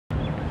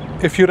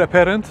If you're a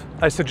parent,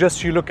 I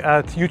suggest you look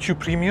at YouTube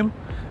Premium.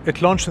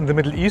 It launched in the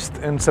Middle East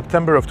in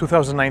September of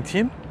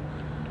 2019,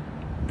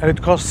 and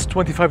it costs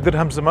 25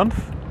 dirhams a month.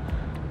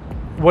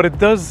 What it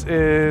does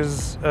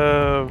is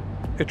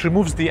it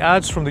removes the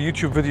ads from the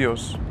YouTube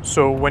videos.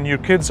 So when your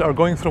kids are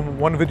going from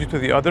one video to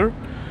the other,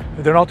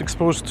 they're not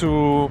exposed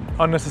to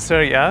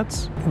unnecessary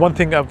ads. One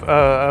thing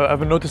I've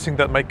been noticing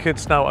that my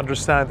kids now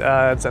understand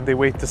ads and they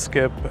wait to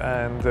skip,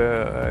 and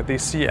they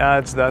see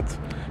ads that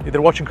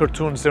they're watching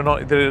cartoons.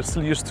 They're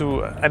still used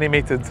to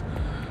animated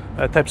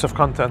types of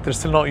content. They're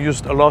still not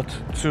used a lot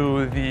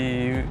to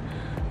the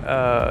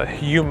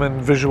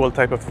human visual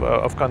type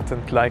of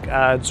content like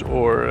ads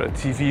or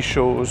TV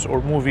shows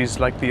or movies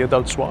like the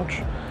adults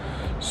watch.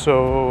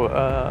 So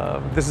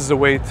this is a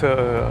way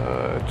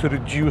to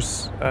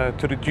reduce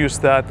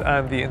that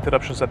and the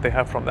interruptions that they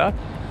have from that.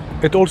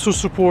 It also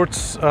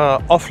supports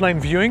offline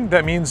viewing.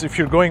 That means if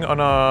you're going on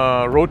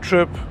a road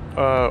trip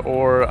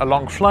or a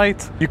long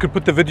flight, you could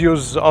put the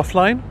videos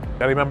offline.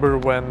 I remember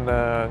when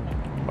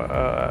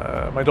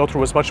my daughter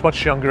was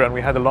much younger and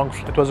we had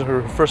it was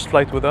her first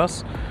flight with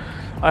us.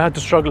 I had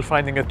to struggle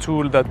finding a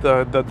tool that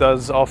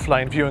does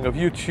offline viewing of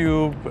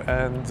YouTube,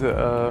 and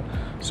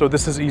so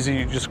this is easy.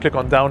 You just click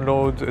on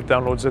download, it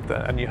downloads it,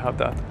 and you have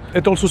that.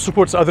 It also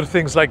supports other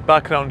things like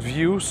background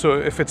view. So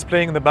if it's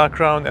playing in the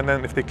background, and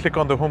then if they click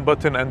on the home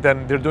button, and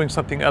then they're doing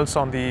something else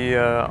on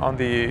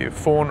the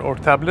phone or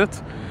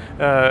tablet,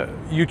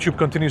 YouTube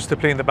continues to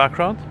play in the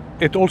background.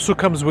 It also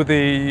comes with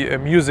a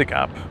music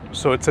app.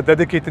 So it's a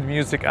dedicated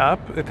music app.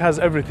 It has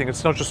everything.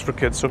 It's not just for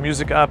kids. So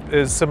music app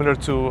is similar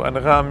to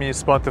Anghami,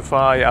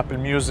 Spotify, Apple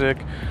Music,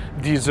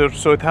 Deezer.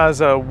 So it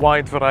has a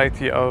wide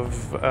variety of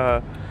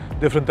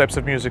different types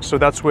of music. So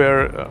that's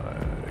where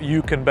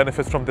you can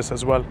benefit from this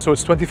as well. So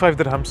it's 25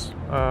 dirhams.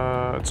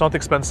 It's not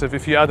expensive.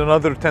 If you add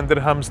another 10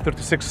 dirhams,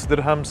 36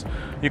 dirhams,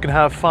 you can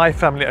have 5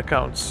 family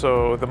accounts.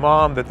 So the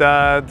mom, the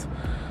dad,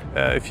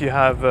 if you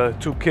have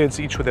 2 kids,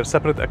 each with their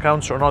separate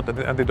accounts or not,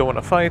 and they don't want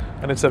to fight,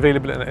 and it's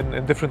available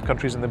in different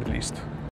countries in the Middle East.